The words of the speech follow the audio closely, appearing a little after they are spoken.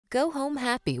Go home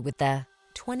happy with the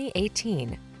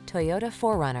 2018 Toyota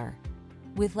 4Runner.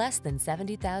 With less than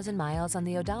 70,000 miles on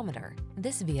the odometer,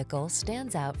 this vehicle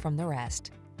stands out from the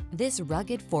rest. This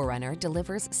rugged 4Runner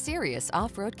delivers serious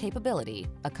off-road capability,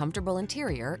 a comfortable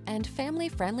interior, and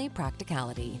family-friendly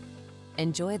practicality.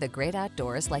 Enjoy the great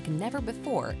outdoors like never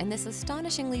before in this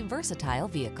astonishingly versatile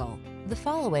vehicle. The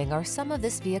following are some of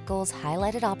this vehicle's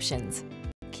highlighted options: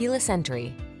 keyless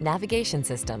entry, navigation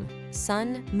system,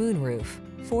 sun, moonroof,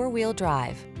 four-wheel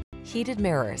drive, heated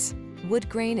mirrors, wood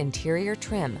grain interior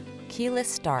trim, keyless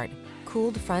start,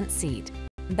 cooled front seat,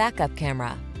 backup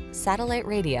camera, satellite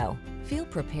radio. Feel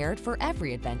prepared for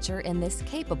every adventure in this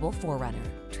capable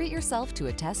 4Runner. Treat yourself to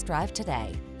a test drive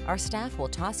today. Our staff will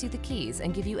toss you the keys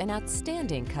and give you an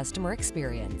outstanding customer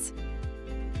experience.